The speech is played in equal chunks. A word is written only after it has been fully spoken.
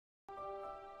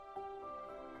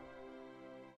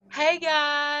Hey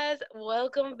guys,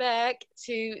 welcome back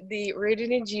to the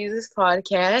Rooted in Jesus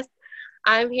podcast.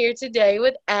 I'm here today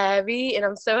with Abby, and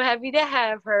I'm so happy to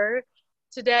have her.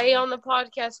 Today on the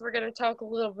podcast, we're going to talk a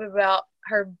little bit about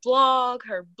her blog,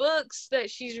 her books that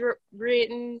she's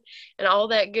written, and all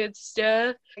that good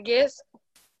stuff. I guess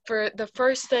for the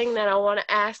first thing that I want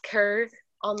to ask her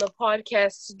on the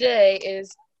podcast today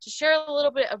is to share a little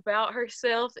bit about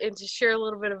herself and to share a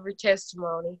little bit of her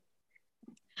testimony.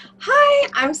 Hi,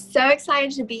 I'm so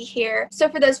excited to be here. So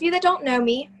for those of you that don't know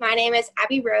me, my name is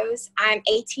Abby Rose. I'm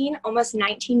 18, almost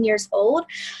 19 years old.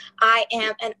 I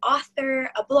am an author,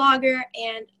 a blogger,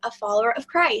 and a follower of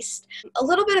Christ. A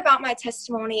little bit about my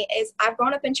testimony is I've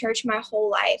grown up in church my whole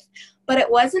life, but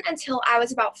it wasn't until I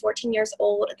was about 14 years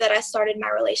old that I started my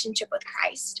relationship with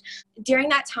Christ. During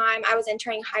that time, I was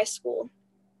entering high school.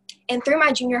 And through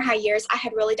my junior high years, I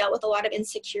had really dealt with a lot of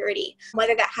insecurity,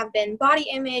 whether that have been body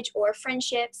image or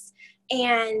friendships.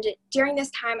 And during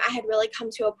this time, I had really come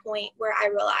to a point where I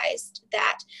realized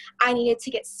that I needed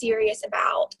to get serious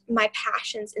about my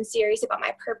passions and serious about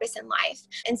my purpose in life.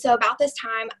 And so about this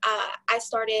time, I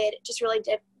started just really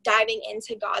diving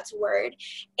into God's word,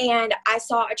 and I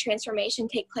saw a transformation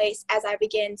take place as I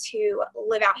began to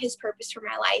live out his purpose for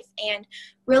my life and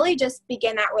really just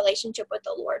begin that relationship with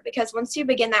the Lord. Because once you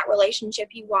begin that relationship,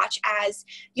 you watch as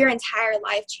your entire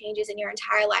life changes and your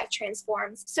entire life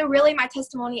transforms. So really my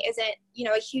testimony isn't,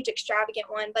 a huge extravagant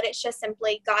one, but it's just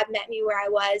simply God met me where I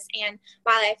was, and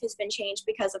my life has been changed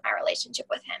because of my relationship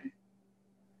with him.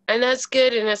 And that's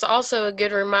good, and it's also a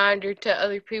good reminder to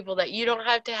other people that you don't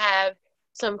have to have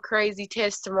some crazy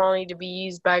testimony to be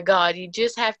used by God. You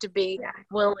just have to be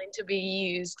willing to be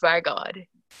used by God.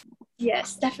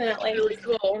 Yes, definitely. Really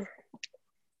cool.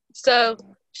 So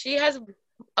she has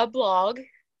a blog,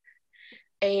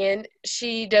 and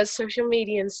she does social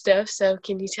media and stuff. So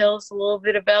can you tell us a little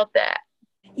bit about that?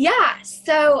 Yeah.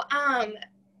 So,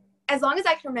 as long as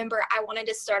I can remember, I wanted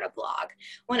to start a blog.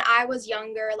 When I was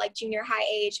younger, like junior high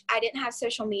age, I didn't have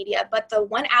social media, but the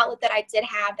one outlet that I did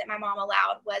have that my mom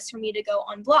allowed was for me to go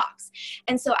on blogs.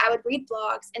 And so I would read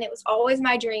blogs, and it was always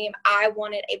my dream. I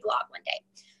wanted a blog one day.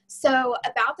 So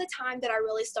about the time that I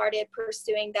really started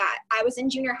pursuing that, I was in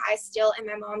junior high still, and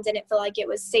my mom didn't feel like it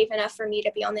was safe enough for me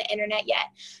to be on the internet yet.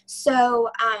 So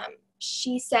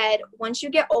she said, once you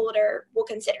get older, we'll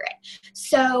consider it.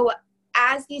 So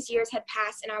as these years had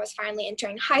passed and I was finally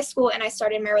entering high school and I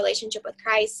started my relationship with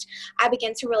Christ, I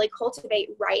began to really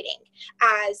cultivate writing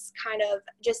as kind of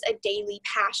just a daily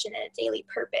passion and a daily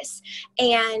purpose.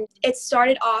 And it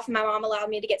started off, my mom allowed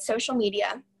me to get social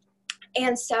media.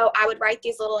 And so I would write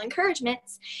these little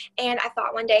encouragements, and I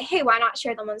thought one day, hey, why not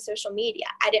share them on social media?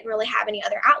 I didn't really have any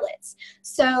other outlets.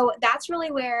 So that's really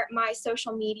where my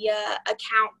social media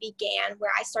account began,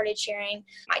 where I started sharing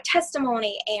my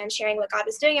testimony and sharing what God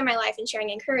was doing in my life and sharing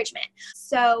encouragement.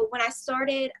 So when I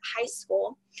started high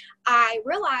school, I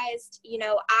realized,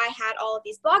 I had all of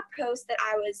these blog posts that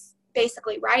I was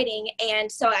basically writing. And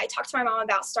so I talked to my mom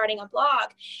about starting a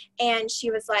blog, and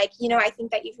she was like, I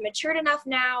think that you've matured enough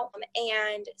now.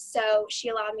 And so she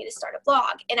allowed me to start a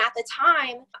blog. And at the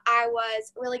time, I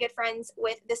was really good friends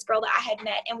with this girl that I had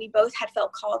met, and we both had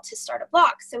felt called to start a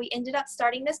blog. So we ended up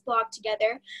starting this blog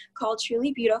together called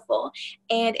Truly Beautiful.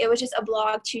 And it was just a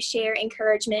blog to share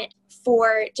encouragement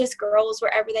for just girls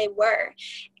wherever they were.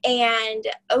 And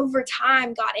over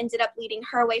time, God ended up leading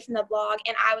her away from the blog,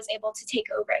 and I was able to take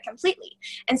over it completely.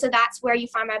 And so that's where you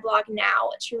find my blog now,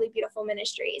 Truly Beautiful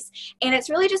Ministries. And it's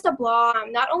really just a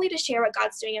blog, not only to share what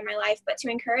God's doing in my life, but to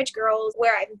encourage girls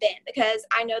where I've been, because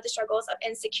I know the struggles of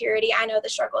insecurity. I know the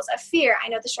struggles of fear. I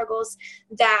know the struggles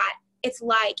that it's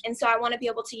like. And so I want to be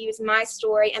able to use my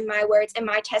story and my words and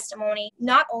my testimony,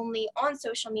 not only on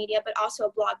social media, but also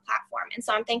a blog platform. And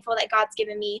so I'm thankful that God's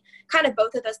given me kind of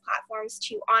both of those platforms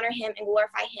to honor him and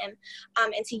glorify him,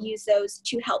 and to use those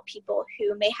to help people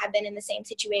who may have been in the same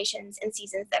situations and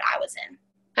seasons that I was in.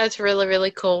 That's really,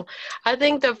 really cool. I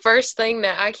think the first thing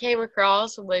that I came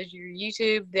across was your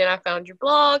YouTube, then I found your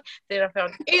blog, then I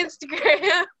found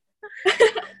Instagram.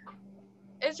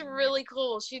 It's really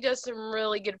cool. She does some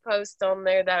really good posts on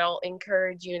there that'll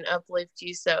encourage you and uplift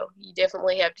you, so you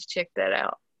definitely have to check that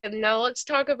out. And now let's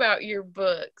talk about your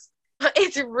books.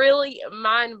 It's really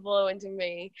mind-blowing to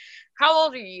me. How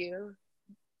old are you?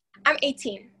 I'm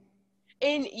 18.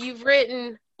 And you've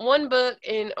written one book,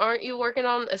 and aren't you working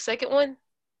on a second one?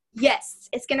 Yes,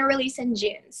 it's going to release in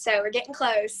June, so we're getting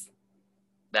close.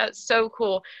 That's so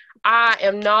cool. I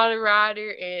am not a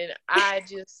writer, and I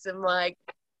just am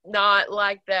not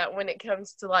like that when it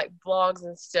comes to blogs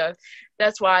and stuff.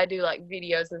 That's why I do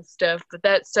videos and stuff. But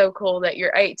that's so cool that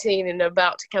you're 18 and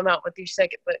about to come out with your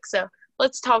second book. So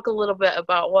let's talk a little bit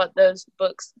about what those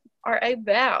books are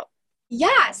about.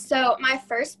 Yeah, so my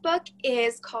first book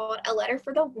is called A Letter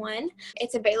for the One.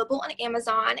 It's available on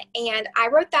Amazon, and I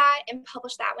wrote that and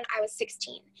published that when I was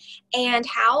 16. And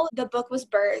how the book was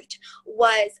birthed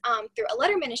was through a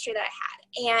letter ministry that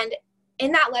I had. And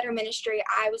in that letter ministry,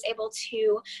 I was able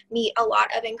to meet a lot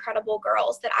of incredible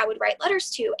girls that I would write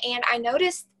letters to. And I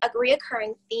noticed a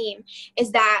reoccurring theme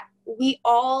is that we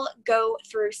all go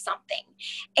through something.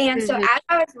 And so as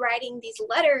I was writing these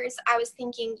letters, I was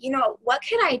thinking, what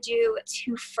could I do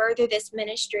to further this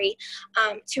ministry,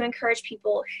 to encourage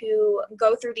people who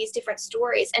go through these different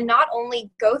stories and not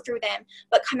only go through them,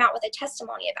 but come out with a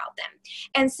testimony about them.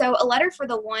 And so A Letter for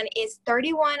the One is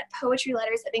 31 poetry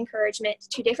letters of encouragement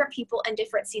to different people in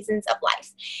different seasons of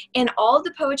life. And all of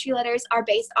the poetry letters are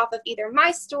based off of either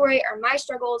my story or my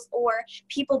struggles or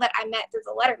people that I met through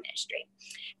the letter ministry.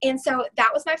 And so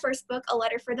that was my first book, A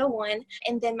Letter for the One.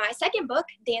 And then my second book,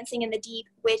 Dancing in the Deep,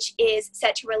 which is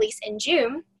set to release in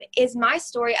June, is my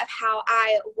story of how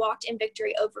I walked in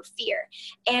victory over fear.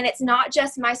 And it's not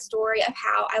just my story of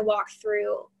how I walked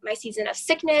through my season of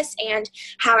sickness and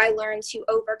how I learned to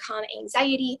overcome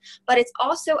anxiety, but it's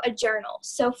also a journal.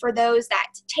 So for those that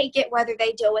take it, whether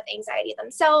they deal with anxiety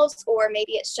themselves or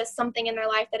maybe it's just something in their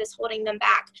life that is holding them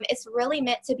back, it's really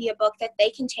meant to be a book that they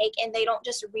can take and they don't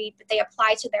just read, but they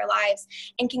apply to their lives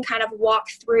and can kind of walk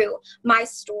through my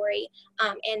story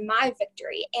and my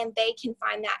victory, and they can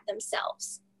find that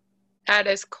themselves. That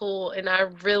is cool, and I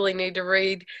really need to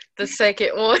read the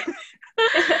second one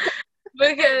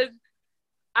because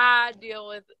I deal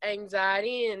with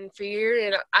anxiety and fear,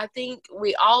 and I think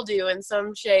we all do in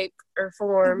some shape or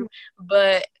form,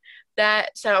 but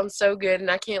that sounds so good,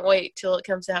 and I can't wait till it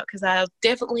comes out because I'll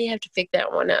definitely have to pick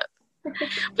that one up.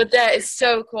 But that is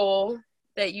so cool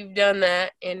that you've done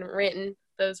that and written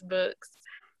those books.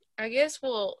 I guess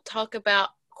we'll talk about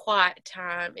quiet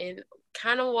time and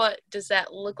kind of what does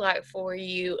that look like for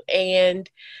you. And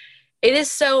it is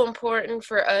so important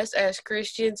for us as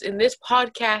Christians, and this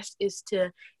podcast is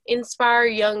to inspire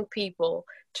young people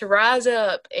to rise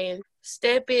up and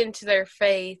step into their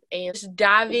faith and just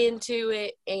dive into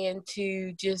it and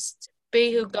to just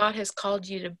be who God has called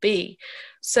you to be.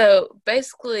 So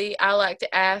basically, I like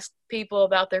to ask people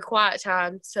about their quiet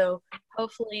time, so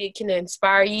hopefully it can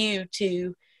inspire you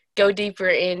to go deeper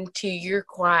into your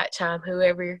quiet time,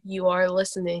 whoever you are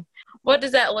listening. What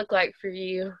does that look like for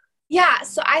you? Yeah,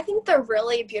 so I think the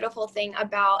really beautiful thing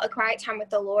about A Quiet Time with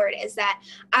the Lord is that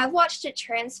I've watched it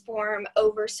transform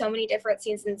over so many different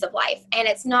seasons of life. And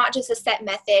it's not just a set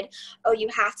method, oh, you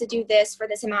have to do this for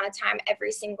this amount of time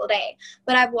every single day.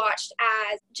 But I've watched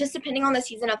as, just depending on the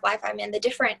season of life I'm in, the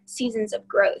different seasons of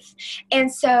growth.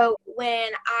 And so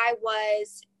when I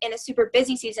was in a super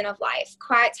busy season of life,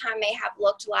 quiet time may have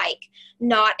looked like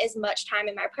not as much time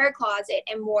in my prayer closet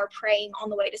and more praying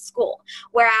on the way to school.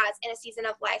 Whereas in a season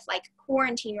of life like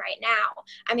quarantine right now,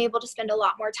 I'm able to spend a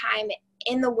lot more time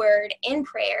in the Word, in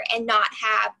prayer, and not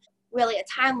have really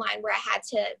a timeline where I had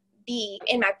to be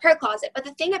in my prayer closet. But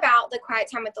the thing about the quiet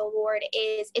time with the Lord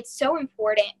is it's so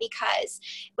important because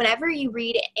whenever you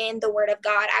read in the Word of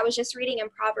God, I was just reading in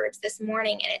Proverbs this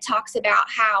morning, and it talks about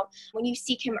how when you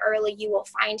seek Him early, you will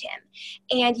find Him.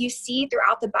 And you see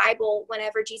throughout the Bible,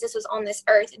 whenever Jesus was on this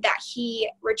earth, that He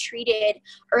retreated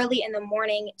early in the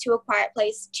morning to a quiet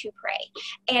place to pray.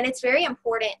 And it's very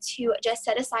important to just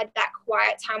set aside that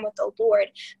quiet time with the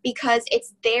Lord because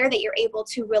it's there that you're able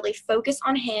to really focus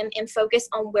on Him and focus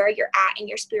on where you're at in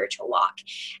your spiritual walk.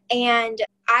 And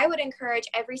I would encourage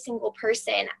every single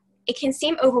person. It can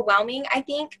seem overwhelming, I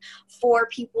think, for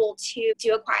people to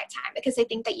do a quiet time because they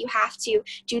think that you have to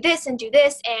do this and do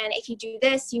this. And if you do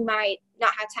this, you might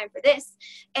not have time for this.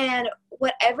 And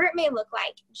whatever it may look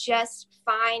like, just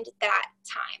find that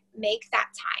time. Make that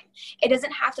time. It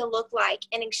doesn't have to look like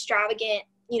an extravagant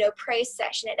praise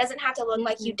session. It doesn't have to look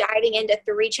like you diving into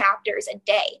 3 chapters a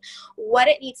day. What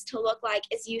it needs to look like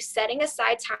is you setting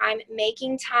aside time,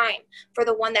 making time for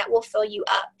the one that will fill you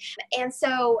up. And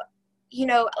so,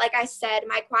 like I said,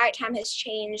 my quiet time has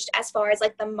changed as far as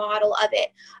like the model of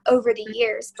it over the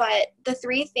years. But the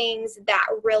 3 things that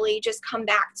really just come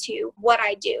back to what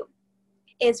I do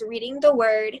is reading the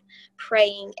Word,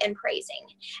 praying, and praising.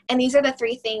 And these are the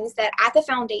 3 things that at the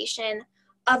foundation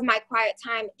of my quiet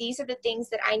time, these are the things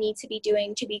that I need to be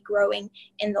doing to be growing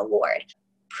in the Lord.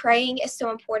 praying is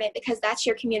so important because that's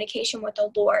your communication with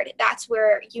the Lord. That's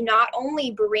where you not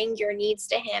only bring your needs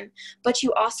to him, but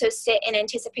you also sit in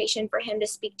anticipation for him to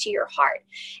speak to your heart.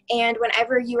 And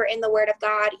whenever you are in the word of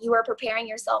God, you are preparing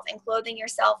yourself and clothing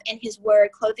yourself in his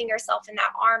word, clothing yourself in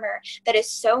that armor that is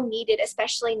so needed,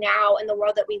 especially now in the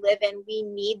world that we live in. We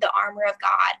need the armor of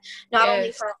God, not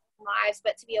only for our lives,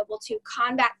 but to be able to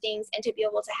combat things and to be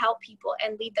able to help people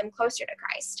and lead them closer to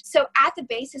Christ. So at the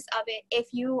basis of it, if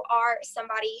you are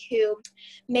somebody who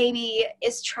maybe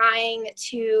is trying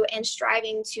to and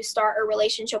striving to start a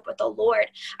relationship with the Lord,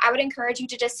 I would encourage you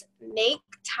to just make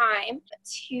time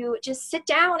to just sit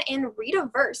down and read a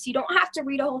verse. You don't have to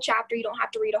read a whole chapter. You don't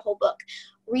have to read a whole book.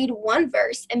 Read one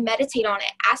verse and meditate on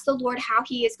it. Ask the Lord how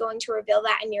he is going to reveal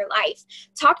that in your life.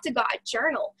 Talk to God,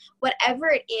 journal, whatever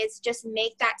it is, just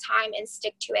make that time and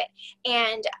stick to it.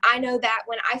 And I know that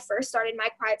when I first started my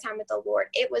quiet time with the Lord,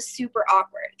 it was super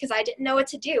awkward because I didn't know what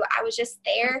to do. I was just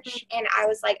there and I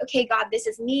was like, okay, God, this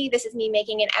is me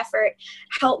making an effort.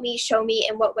 Help me, show me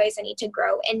in what ways I need to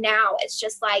grow. And now it's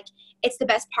just like, it's the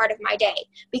best part of my day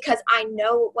because I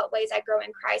know what ways I grow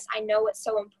in Christ. I know what's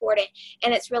so important.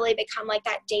 And it's really become like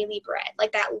that daily bread,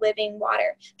 like that living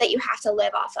water that you have to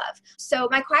live off of. So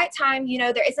my quiet time,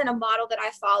 there isn't a model that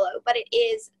I follow, but it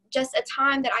is just a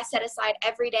time that I set aside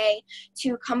every day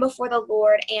to come before the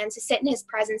Lord and to sit in his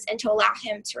presence and to allow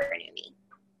him to renew me.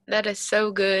 That is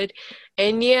so good.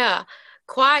 And yeah,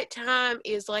 quiet time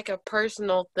is like a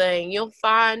personal thing. You'll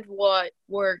find what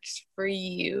works for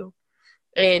you.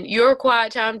 And your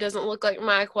quiet time doesn't look like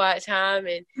my quiet time.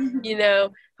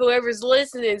 And, whoever's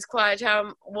listening's quiet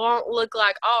time won't look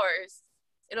like ours.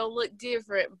 It'll look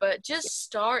different, but just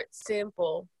start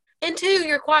simple. And two,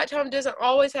 your quiet time doesn't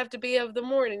always have to be of the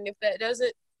morning. If that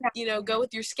doesn't, go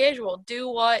with your schedule, do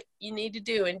what you need to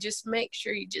do and just make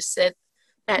sure you just set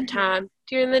that time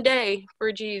during the day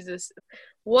for Jesus.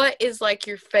 What is like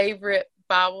your favorite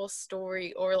Bible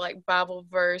story or like Bible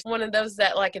verse? One of those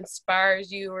that like inspires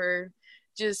you or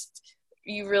just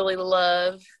you really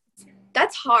love?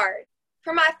 That's hard.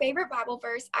 For my favorite Bible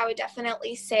verse, I would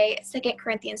definitely say 2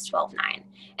 Corinthians 12:9.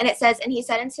 And it says, "And he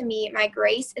said unto me, my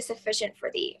grace is sufficient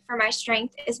for thee, for my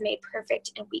strength is made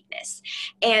perfect in weakness."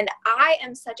 And I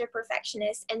am such a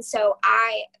perfectionist. And so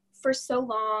I, for so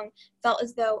long, felt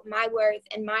as though my worth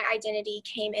and my identity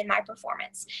came in my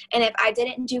performance. And if I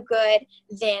didn't do good,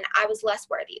 then I was less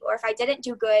worthy. Or if I didn't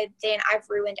do good, then I've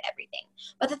ruined everything.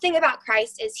 But the thing about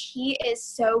Christ is he is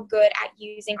so good at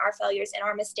using our failures and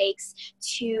our mistakes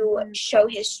to show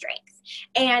his strength.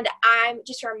 And I'm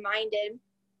just reminded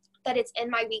that it's in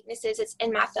my weaknesses, it's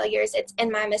in my failures, it's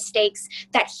in my mistakes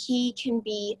that he can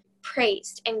be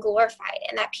praised and glorified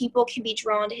and that people can be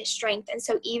drawn to his strength. And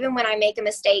so even when I make a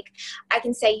mistake, I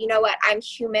can say, you know what, I'm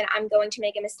human, I'm going to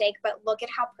make a mistake, but look at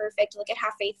how perfect, look at how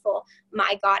faithful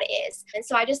my God is. And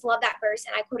so I just love that verse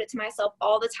and I quote it to myself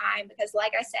all the time because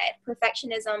like I said,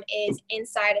 perfectionism is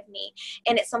inside of me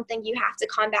and it's something you have to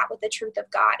combat with the truth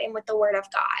of God and with the word of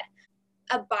God.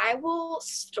 A Bible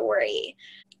story.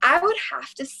 I would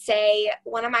have to say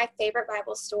one of my favorite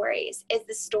Bible stories is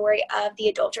the story of the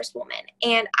adulterous woman.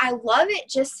 And I love it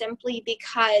just simply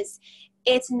because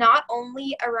it's not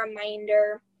only a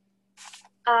reminder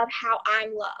of how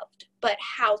I'm loved, but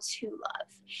how to love.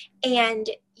 And,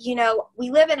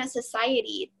 we live in a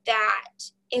society that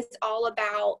is all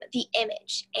about the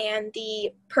image and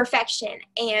the perfection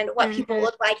and what people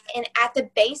look like. And at the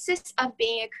basis of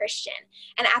being a Christian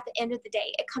and at the end of the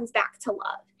day, it comes back to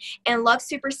love. And love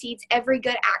supersedes every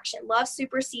good action. Love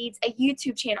supersedes a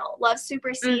YouTube channel. Love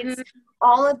supersedes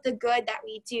all of the good that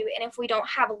we do. And if we don't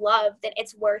have love, then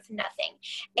it's worth nothing.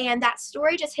 And that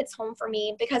story just hits home for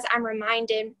me because I'm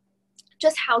reminded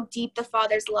just how deep the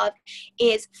Father's love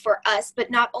is for us,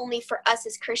 but not only for us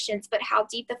as Christians, but how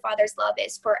deep the Father's love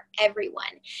is for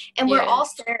everyone. And we're all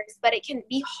sinners, but it can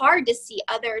be hard to see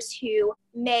others who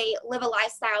may live a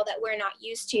lifestyle that we're not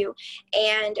used to.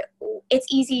 And it's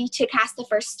easy to cast the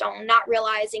first stone, not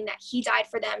realizing that he died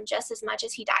for them just as much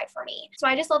as he died for me. So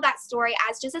I just love that story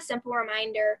as just a simple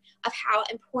reminder of how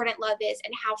important love is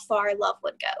and how far love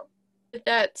would go. With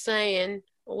that saying,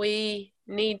 we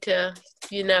need to,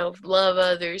 love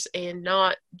others and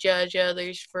not judge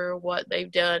others for what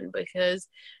they've done because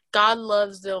God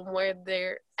loves them where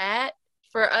they're at.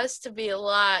 For us to be a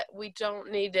light, we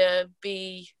don't need to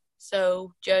be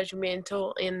so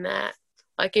judgmental in that.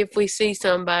 Like if we see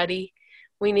somebody,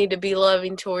 we need to be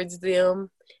loving towards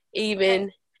them,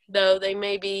 even though they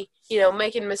may be,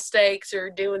 making mistakes or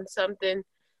doing something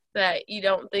that you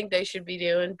don't think they should be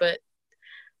doing. But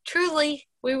truly,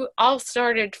 we all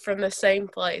started from the same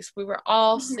place. We were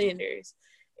all sinners,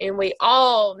 and we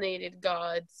all needed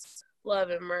God's love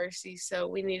and mercy. So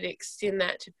we need to extend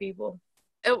that to people.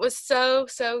 It was so,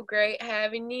 so great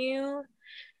having you.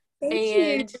 Thank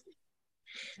And you.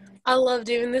 I love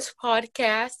doing this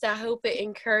podcast. I hope it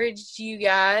encouraged you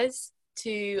guys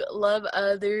to love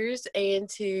others and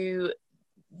to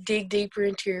dig deeper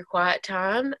into your quiet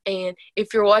time. And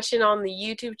if you're watching on the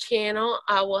YouTube channel,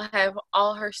 I will have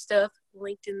all her stuff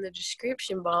linked in the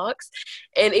description box.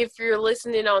 And if you're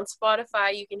listening on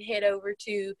Spotify, you can head over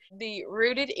to the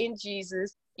Rooted in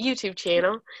Jesus YouTube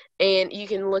channel and you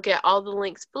can look at all the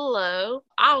links below.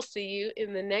 I'll see you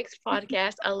in the next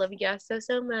podcast. I love you guys so,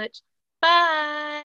 so much. Bye.